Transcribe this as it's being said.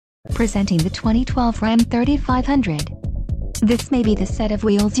Presenting the 2012 Ram 3500. This may be the set of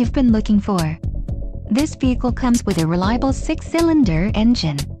wheels you've been looking for. This vehicle comes with a reliable 6-cylinder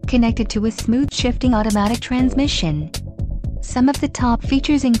engine, connected to a smooth shifting automatic transmission. Some of the top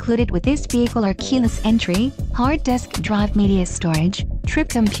features included with this vehicle are keyless entry, hard disk drive media storage, trip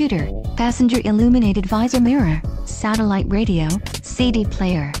computer, passenger illuminated visor mirror, satellite radio, CD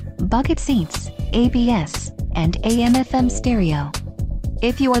player, bucket seats, ABS, and AM/FM stereo.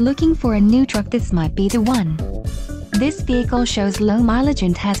 If you are looking for a new truck, this might be the one. This vehicle shows low mileage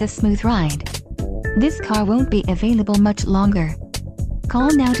and has a smooth ride. This car won't be available much longer.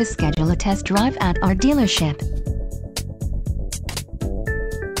 Call now to schedule a test drive at our dealership.